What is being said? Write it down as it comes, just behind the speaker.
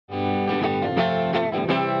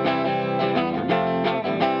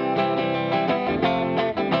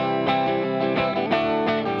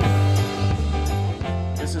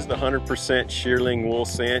100% shearling wool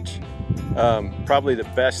cinch. Probably the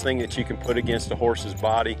best thing that you can put against a horse's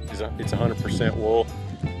body is it's 100% wool.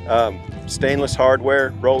 Stainless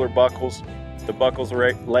hardware, roller buckles. The buckles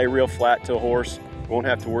lay real flat to a horse. You won't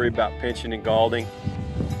have to worry about pinching and galding.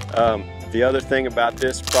 The other thing about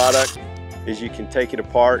this product is you can take it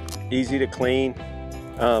apart, easy to clean.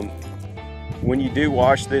 When you do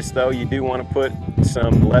wash this though, you do want to put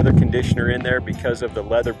some leather conditioner in there because of the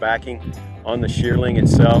leather backing on the shearling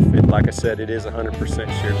itself. Like I said, it is 100%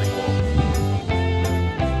 shearling wool.